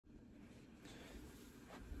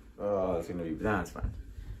Oh, it's gonna be. Nah, it's fine.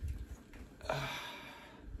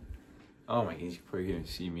 Oh my goodness, you probably can't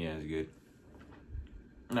see me as good.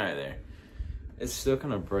 Alright, there. It's still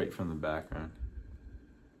kind of bright from the background.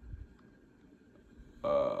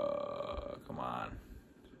 Come on.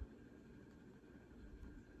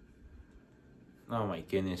 Oh my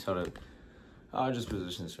goodness, hold up. I'll just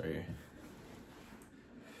position this right here.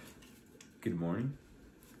 Good morning.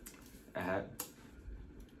 I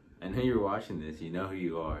know you're watching this, you know who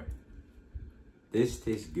you are. This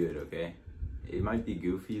tastes good, okay? It might be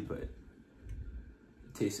goofy, but it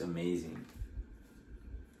tastes amazing.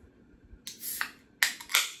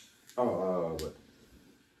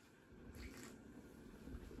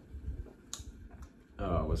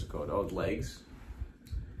 What's it called? Oh, legs.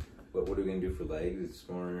 What are we gonna do for legs? It's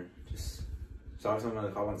more just, so obviously I'm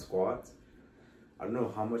gonna call on squats. I don't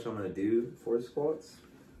know how much I'm gonna do for squats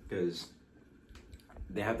because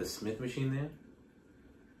they have the Smith machine there,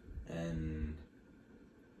 and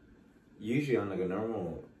usually on like a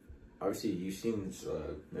normal, obviously you've seen this,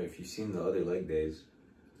 if you've seen the other leg days,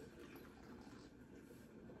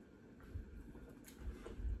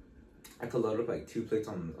 I could load up like 2 plates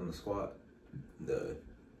on the squat, the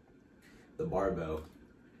barbell,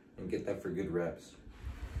 and get that for good reps.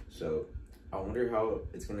 So I wonder how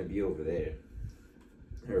it's gonna be over there,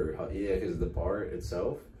 or how, yeah, because the bar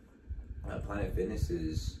itself at Planet Fitness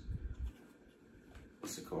is,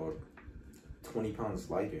 what's it called, 20 pounds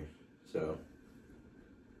lighter. So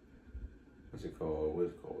what's it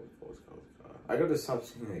called? I gotta stop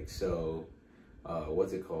saying like so.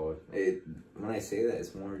 What's it called? When I say that,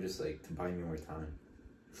 it's more just like to buy me more time.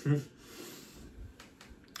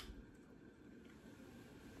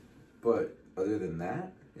 But other than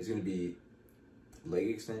that, it's gonna be leg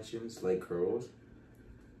extensions, leg curls.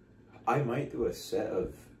 I might do a set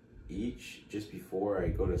of each just before I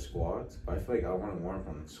go to squats, but I feel like I want to warm up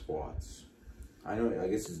on squats. I know, I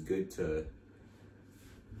guess it's good to,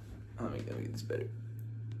 let me get this better.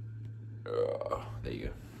 There you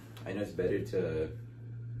go. I know it's better to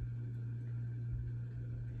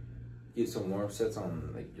get some warm sets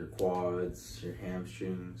on like your quads, your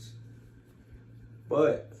hamstrings,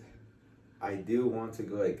 but I do want to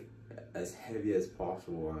go like as heavy as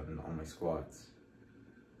possible on my squats.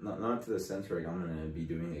 Not to the sense where like I'm gonna be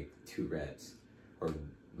doing like 2 reps or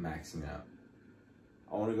maxing out.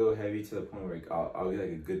 I want to go heavy to the point where like I'll get like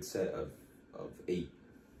a good set of 8.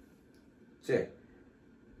 So yeah,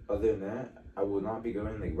 other than that, I will not be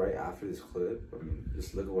going like right after this clip. I mean,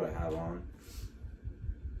 just look at what I have on.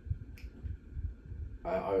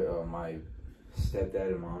 My stepdad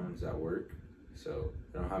and mom's at work, so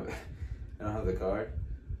I don't have the car.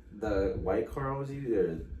 The white car I was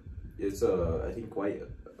using, it's I think white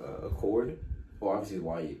Accord. Well, obviously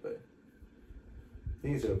white, but I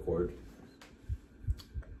think it's an Accord.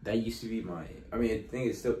 That used to be my, I mean, I think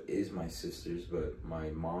it still is my sister's, but my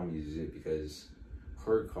mom uses it because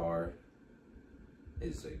her car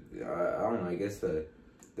is like, I don't know, I guess the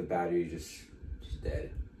battery is just dead.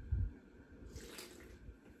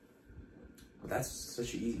 But that's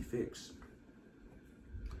such an easy fix.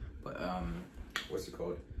 But what's it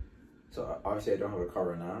called? So obviously I don't have a car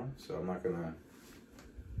right now, so I'm not gonna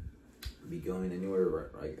be going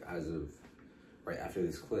anywhere like as of right after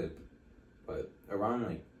this clip. But around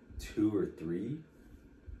like 2 or 3,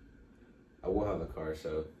 I will have a car.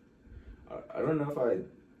 So I don't know if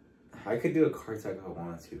I could do a car tag if I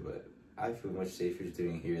wanted to, but I feel much safer just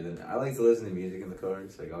doing it here. Than I like to listen to music in the car.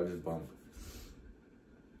 It's like I'll just bump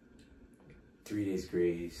 3 Days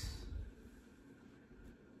Grace,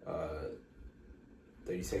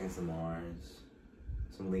 30 Seconds to Mars,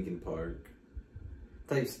 some Linkin Park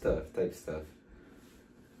type stuff.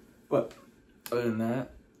 But other than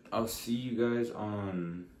that, I'll see you guys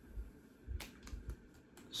on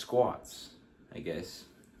squats, I guess.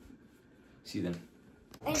 See you then.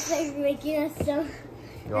 It's like making us so.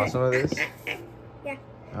 You want some of this? Yeah.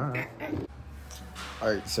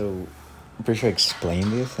 Alright, so I'm pretty sure I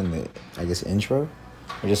explained this in the, I guess, intro.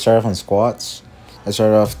 We just started off on squats. I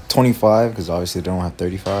started off 25 because obviously they don't have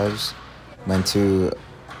 35s. Went to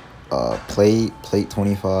plate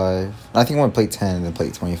 25. I think I went plate 10 and then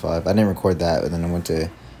plate 25. I didn't record that, but then I went to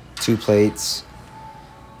 2 plates.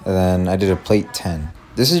 And then I did a plate 10.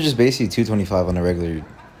 This is just basically 225 on a regular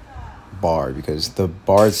bar because the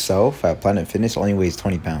bar itself at Planet Fitness only weighs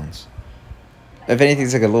 20 pounds. If anything,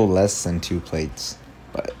 it's like a little less than 2 plates.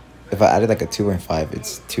 But if I added like a 2.5,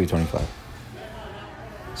 it's 225.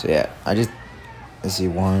 So yeah, let's see,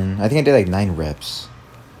 I think I did like 9 reps.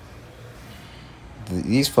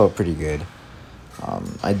 These felt pretty good.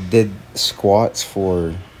 I did squats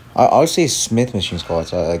for I would say Smith machine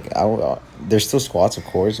squats. There's still squats, of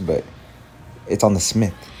course, but it's on the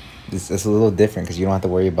Smith. It's a little different because you don't have to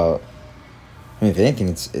worry about. I mean, if anything,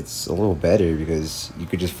 it's a little better because you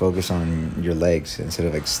could just focus on your legs instead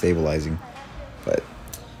of like stabilizing. But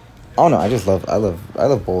I don't know. I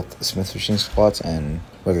love both Smith machine squats and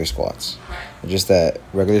regular squats. It's just that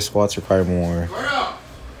regular squats require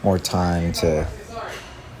more time to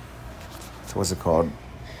what's it called?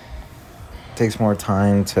 It takes more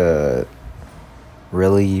time to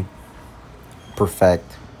really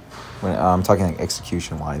perfect. When I'm talking like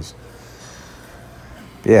execution wise.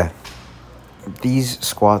 Yeah, these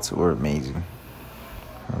squats were amazing.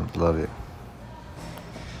 I love it.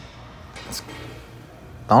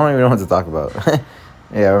 I don't even know what to talk about.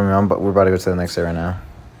 Yeah, I remember we're about to go to the next set right now.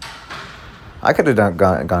 I could have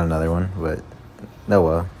gone another one, but no,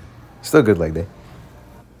 well, still good leg day.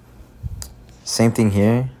 Same thing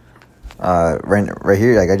here. Right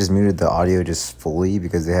here, like I just muted the audio just fully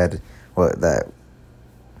because they had that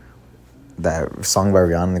song by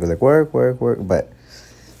Rihanna that goes like work, work, work. But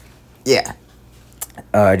yeah,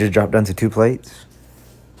 I just dropped down to 2 plates.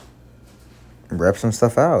 Rep some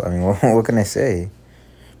stuff out. I mean, what can I say?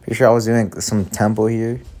 Pretty sure I was doing like, some tempo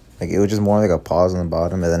here. Like it was just more like a pause on the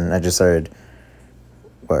bottom, and then I just started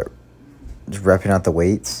just repping out the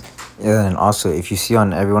weights. Yeah, and also if you see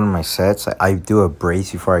on every one of my sets, I do a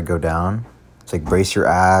brace before I go down. It's like brace your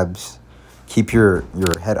abs, keep your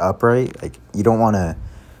head upright. Like you don't want to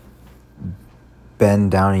bend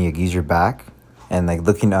down and you use your back, and like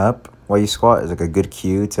looking up while you squat is like a good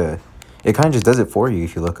cue to. It kind of just does it for you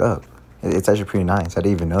if you look up. It's actually pretty nice. I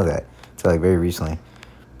didn't even know that until like very recently.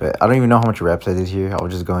 But I don't even know how much reps I did here. I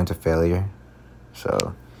was just going to failure.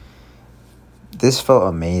 So this felt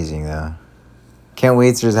amazing though. Can't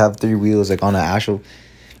wait to just have 3 wheels like on an actual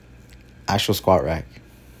squat rack.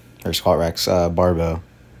 Or squat racks, barbell.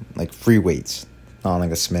 Like free weights. Not on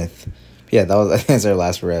like a Smith. Yeah, that was I think that's our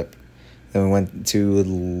last rep. Then we went to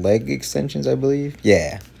leg extensions, I believe.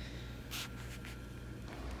 Yeah.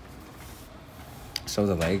 So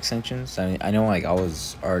the leg extensions, I mean, I know like I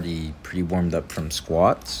was already pretty warmed up from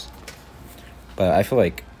squats, but I feel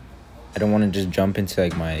like I don't want to just jump into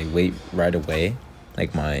like my weight right away,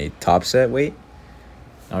 like my top set weight.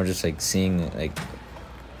 I was just like seeing like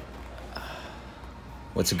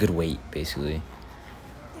what's a good weight basically.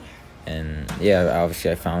 And yeah,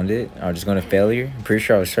 obviously I found it. I was just going to failure. I'm pretty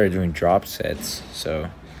sure I started doing drop sets. So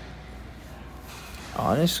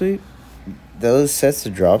honestly, those sets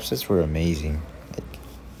of drop sets were amazing. Like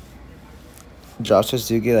drop sets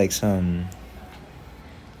do get like some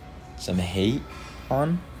hate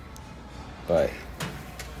on, but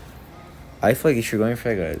I feel like if you're going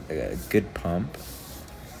for like a good pump,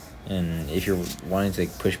 and if you're wanting to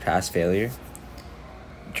like push past failure,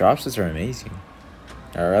 drop sets are amazing.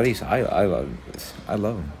 Or at least I love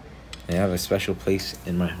them. They have a special place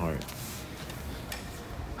in my heart.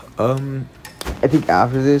 I think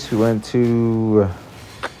after this we went to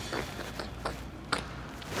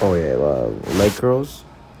leg curls.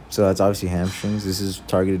 So that's obviously hamstrings. This is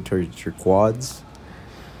targeted towards your quads.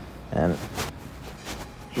 And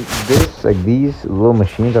these little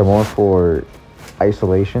machines are more for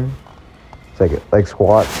isolation. It's like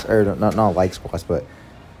squats, or not like squats, but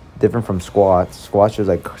different from squats. Squats just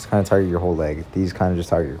like kind of target your whole leg. These kind of just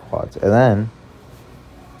target your quads. And then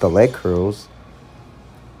the leg curls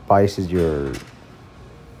biases your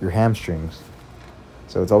hamstrings.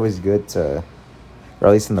 So it's always good to, or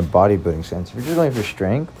at least in the bodybuilding sense, if you're just going for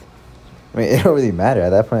strength, I mean, it don't really matter. At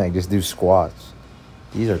that point, like, just do squats.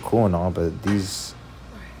 These are cool and all, but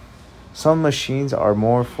some machines are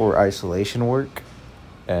more for isolation work.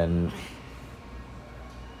 And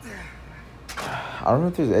I don't know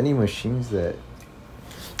if there's any machines that...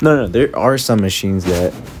 No, there are some machines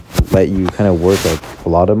that let you kind of work like a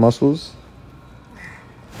lot of muscles.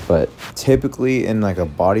 But typically in like a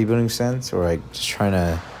bodybuilding sense, or like just trying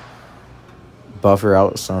to buffer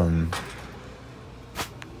out some,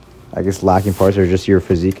 I guess, lacking parts, or just your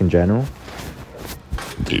physique in general.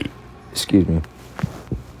 Excuse me.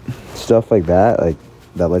 Stuff like that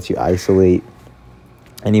lets you isolate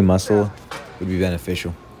any muscle would be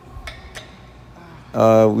beneficial.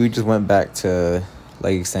 We just went back to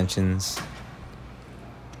leg extensions.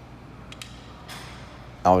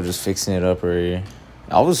 I was just fixing it up right here.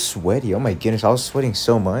 I was sweaty. Oh my goodness, I was sweating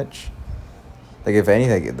so much. Like if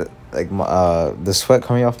anything, the sweat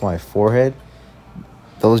coming off my forehead,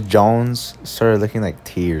 those Jones started looking like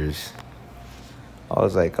tears. I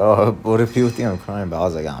was like, oh, what if people think I'm crying? But I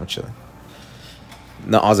was like, I'm chilling.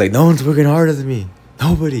 No, I was like, no one's working harder than me.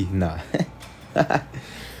 Nobody. Nah.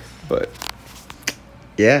 But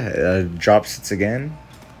yeah, drop sets again.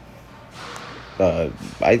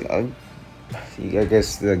 I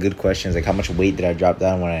guess the good question is like how much weight did I drop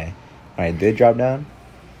down when I did drop down?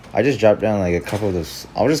 I just dropped down like a couple of those.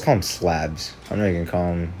 I'll just call them slabs. I'm not even gonna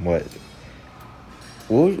call them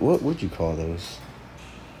what would you call those?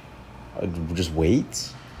 Just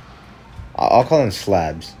weights? I'll call them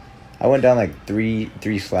slabs. I went down like three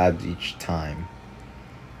slabs each time.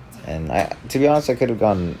 And to be honest, I could have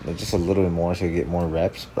gone just a little bit more to get more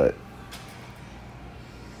reps, but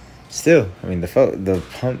still, I mean, the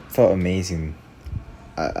pump felt amazing.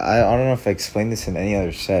 I don't know if I explained this in any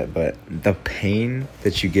other set, but the pain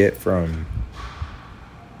that you get from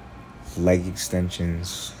leg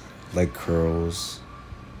extensions, leg curls,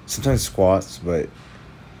 sometimes squats, but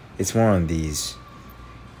it's more on these.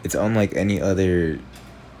 It's unlike any other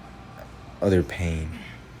pain.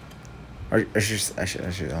 I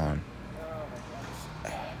should on.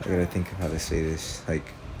 I gotta think of how to say this. Like,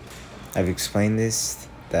 I've explained this,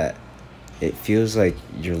 that it feels like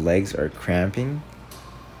your legs are cramping,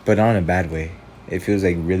 but not in a bad way. It feels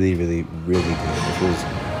like really, really, really good. It feels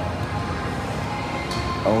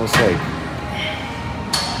almost like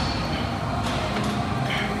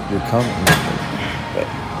you're coming, but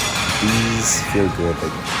these feel good.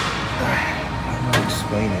 Like, I don't know how to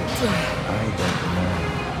explain it. I don't know.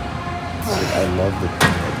 Like, I love the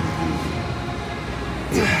pain that you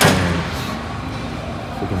do. It burns.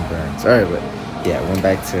 Freaking burns. Alright, but yeah, went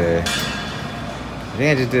back to, I think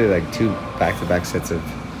I just did like 2 back-to-back sets of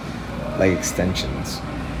leg extensions.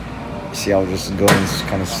 You see, I was just going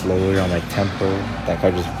kind of slowly on my tempo. That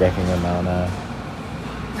car just wrecking them out now.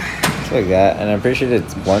 It's like that. And I'm pretty sure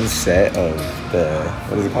it's one set of the,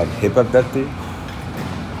 what is it called? Hip abductor.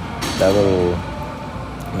 That little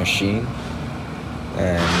machine.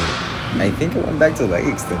 And I think I went back to leg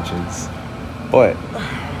extensions. But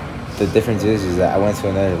the difference is that I went to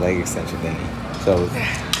another leg extension thingy. So,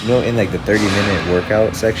 you know, in like the 30-minute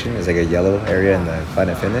workout section, is like a yellow area in the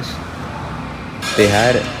Planet Fitness. They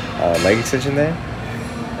had a leg extension there,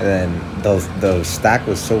 and then the stack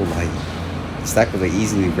was so light. The stack was like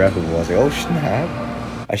easily reppable. I was like, oh snap!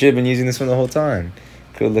 I should have been using this one the whole time.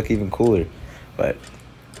 Could look even cooler. But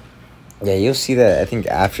yeah, you'll see that I think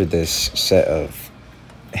after this set of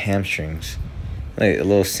hamstrings, like a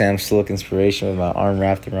little Sam Slook inspiration with my arm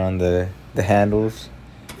wrapped around the handles.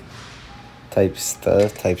 Type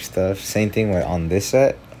stuff. Same thing with on this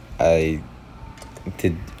set. I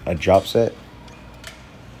did a drop set.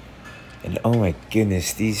 And oh my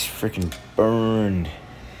goodness, these freaking burned.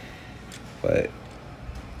 But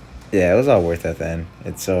yeah, it was all worth it then.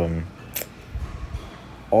 It's all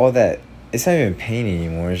that, it's not even pain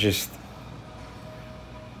anymore. It's just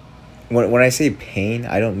when I say pain,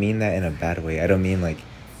 I don't mean that in a bad way. I don't mean like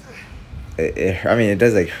I mean, it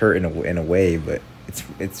does like hurt in a way, but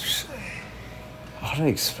it's how do I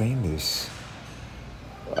explain this?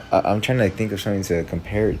 I'm trying to like think of something to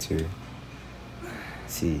compare it to.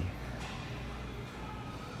 Let's see.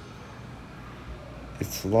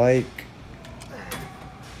 It's like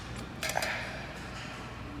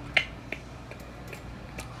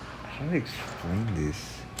how do I explain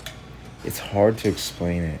this? It's hard to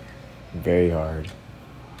explain it. Very hard.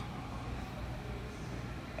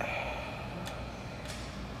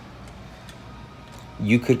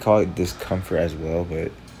 You could call it discomfort as well,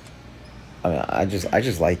 but I mean, I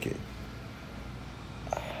just like it.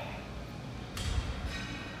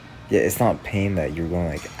 Yeah, it's not pain that you're going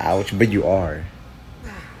like ouch, but you are.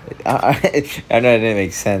 I know it didn't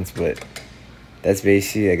make sense, but that's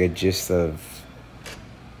basically like a gist of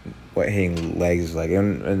what hitting legs is like,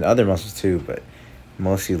 and other muscles too, but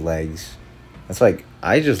mostly legs. That's like,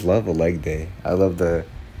 I just love a leg day. I love the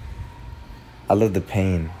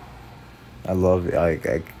pain. I love it.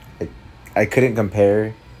 I couldn't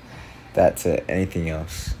compare that to anything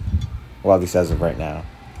else. Well, at least as of right now,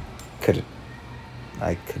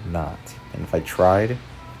 I could not. And if I tried,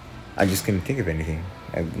 I just couldn't think of anything.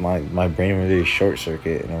 My brain would really short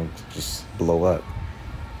circuit and it would just blow up.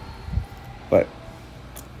 But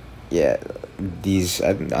yeah, these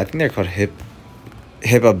I think they're called hip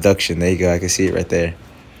abduction. There you go. I can see it right there.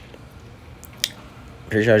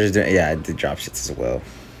 Pretty sure I was just doing, yeah, I did drop shits as well.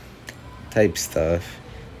 Type stuff.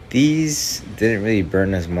 These didn't really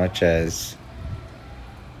burn as much as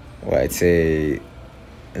what I'd say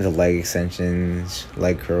the leg extensions,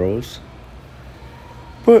 leg curls,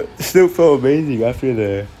 but still felt amazing after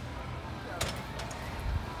the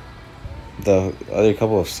other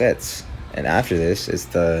couple of sets. And after this, it's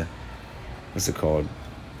the, what's it called,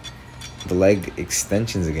 the leg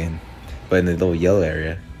extensions again, but in the little yellow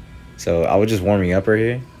area. So I was just warming up right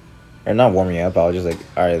here, or not warming up, I was just like,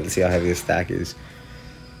 all right, let's see how heavy this stack is.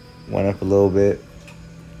 Went up a little bit,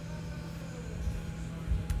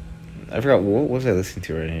 I forgot what was I listening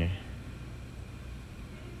to right here.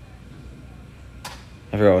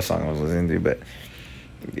 I forgot what song I was listening to, but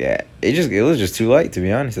yeah, it was just too light, to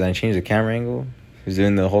be honest. And I changed the camera angle. He was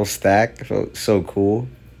doing the whole stack. It felt so cool.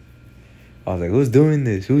 I was like, who's doing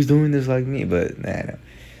this? Who's doing this like me? But nah.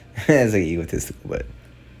 It's like egotistical, but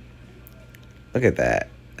look at that.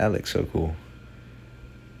 That looks so cool.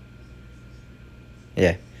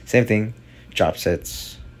 Yeah, same thing. Drop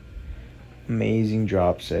sets. Amazing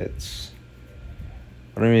drop sets.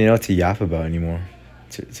 I don't even know what to yap about anymore.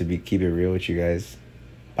 Keep it real with you guys.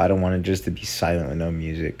 I don't want it just to be silent with no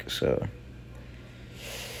music, so.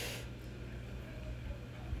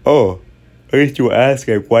 Oh, I guess you ask,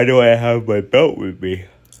 like, why do I have my belt with me?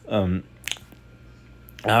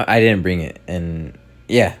 I didn't bring it, and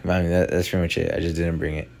yeah, I mean that's pretty much it. I just didn't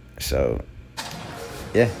bring it, so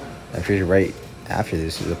yeah, I'm pretty right after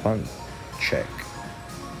this is a pump check.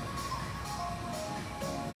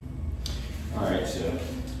 All right, so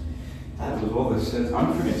that was all this says.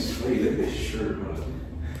 I'm freaking sweaty. Look at this shirt, bro.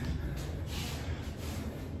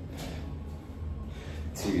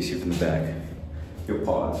 So you see from the back. Your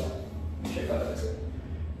pause. Check out this.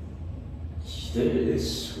 There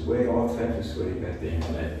is sweat, all types of sweaty back there,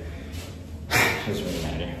 but it doesn't really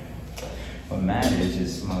matter. What matters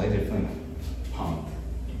is my legs are feeling pumped.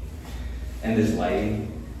 And this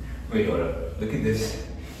lighting. Wait, hold up. Look at this.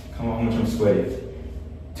 Come on, how much I'm sweating.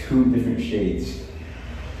 2 different shades.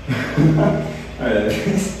 Alright,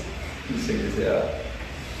 let's check this out.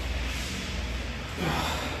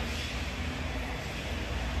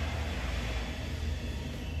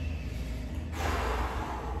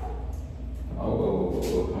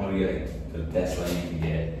 The best lighting you can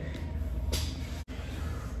get.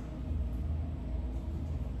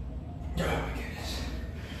 Oh my goodness.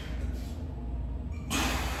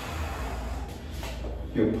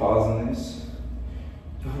 You'll pause on this.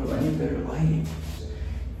 Oh, I need better lighting.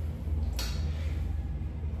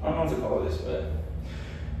 I don't know what to call this, but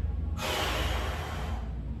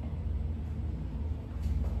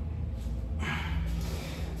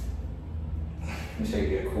let me see if I can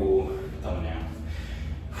get a cool thumbnail.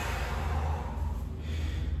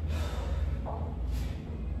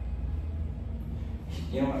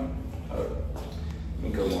 You know what? Let me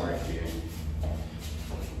go more right here.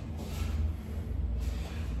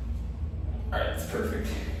 Alright, that's perfect.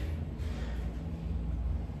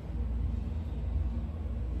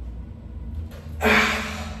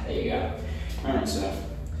 There you go. Alright, so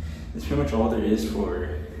that's pretty much all there is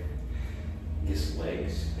for, I guess,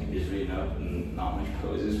 legs. I think just reading up and not much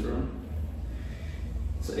poses for them.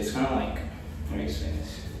 So it's kind of like, let me explain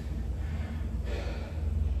this.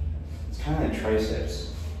 Kind of like triceps.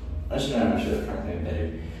 Actually, no, I'm not sure that's probably better.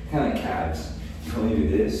 Kind of like calves. You can only do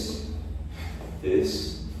this,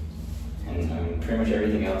 and pretty much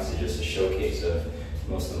everything else is just a showcase of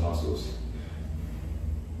most of the muscles.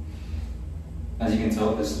 As you can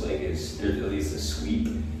tell, this leg is, or at least the sweep,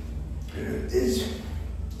 is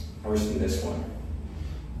worse than this one.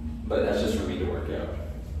 But that's just for me to work out.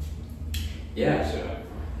 Yeah, so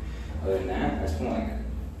other than that, that's been like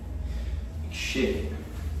shit.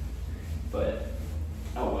 But,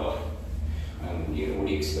 oh well. What do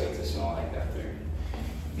you expect to smell like after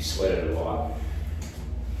you sweated a lot?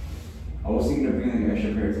 I was thinking of bringing like an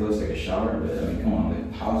extra pair of clothes, like a shower, but I mean, come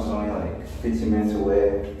on, the house is only like 15 minutes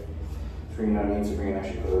away. So you don't need to bring an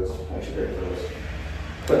extra pair of clothes.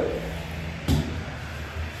 But,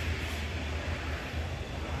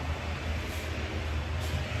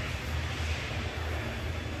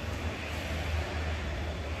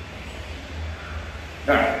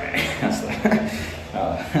 alright,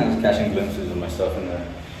 I was catching glimpses of myself in the,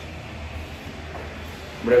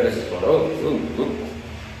 whatever this is called. Oh.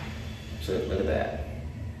 So look at that.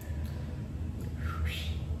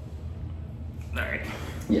 Alright.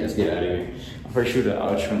 Yeah, let's get out of here. I'll first shoot an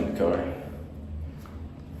outro in the car.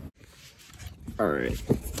 Alright.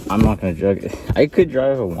 I'm not gonna drag it. I could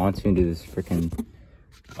drive if I want to and do this freaking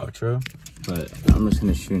outro, but I'm just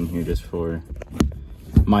gonna shoot in here just for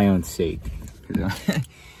my own sake.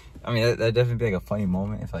 I mean, that'd definitely be like a funny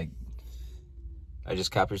moment if like I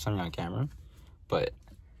just captured something on camera, but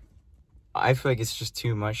I feel like it's just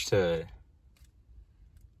too much to,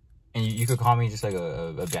 and you could call me just like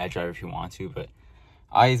a bad driver if you want to, but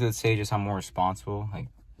I would say just I'm more responsible. Like,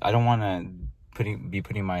 I don't want to be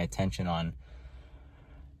putting my attention on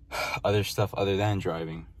other stuff other than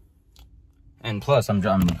driving. And plus, I'm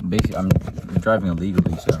driving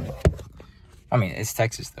illegally, so I mean, it's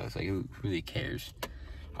Texas though. It's like, who really cares?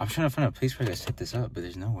 I'm trying to find a place where I set this up, but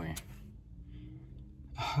there's nowhere.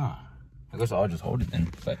 I guess I'll just hold it then.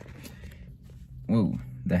 But, whoa,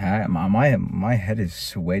 the hat. My head is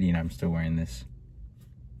sweaty and I'm still wearing this.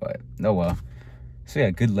 But oh well. So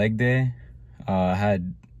yeah, good leg day.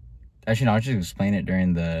 Had actually no, I'll just explain it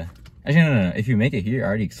during the no. If you make it here, I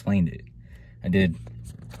already explained it. I did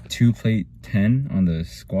 2 plate 10 on the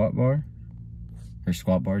squat bar. Or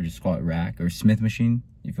squat bar, just squat rack or Smith machine,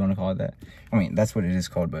 if you want to call it that. I mean, that's what it is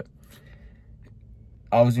called, but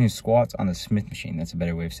I was doing squats on the Smith machine. That's a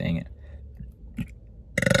better way of saying it.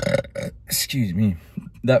 Excuse me.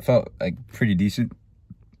 That felt like pretty decent.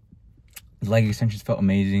 Leg extensions felt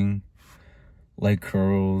amazing. Leg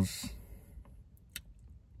curls.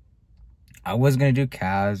 I was gonna do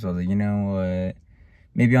calves, but I was like, you know what?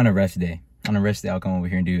 Maybe on a rest day. On a rest day, I'll come over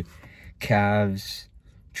here and do calves,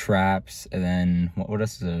 traps, and then what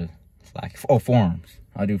else is a slack? Oh, forearms.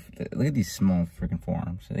 I'll do. Look at these small freaking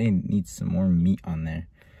forearms. They need some more meat on there.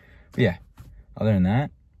 But yeah, other than that,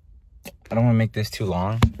 I don't want to make this too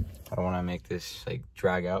long. I don't want to make this like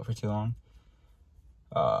drag out for too long.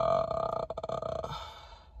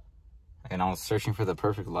 And I was searching for the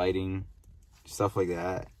perfect lighting, stuff like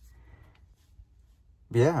that.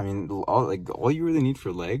 But yeah, I mean, all you really need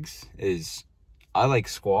for legs is, I like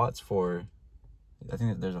squats for. I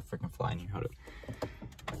think that there's a freaking fly in here. Hold up.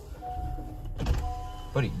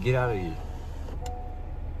 Buddy, get out of here.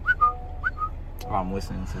 Oh, I'm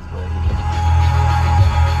listening to his buddy.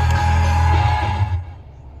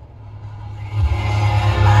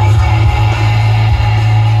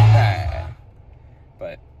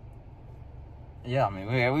 Yeah, I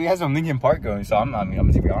mean, we have some Linkin Park going, so I'm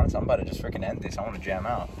to be honest, I'm about to just freaking end this. I want to jam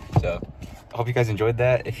out. So, I hope you guys enjoyed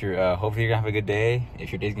that. If you're, hopefully you're gonna have a good day.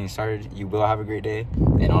 If your day's getting started, you will have a great day.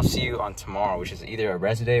 And I'll see you on tomorrow, which is either a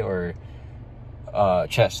rest day or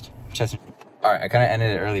chest. All right, I kind of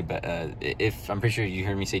ended it early, but if I'm pretty sure you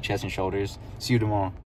heard me say chest and shoulders. See you tomorrow.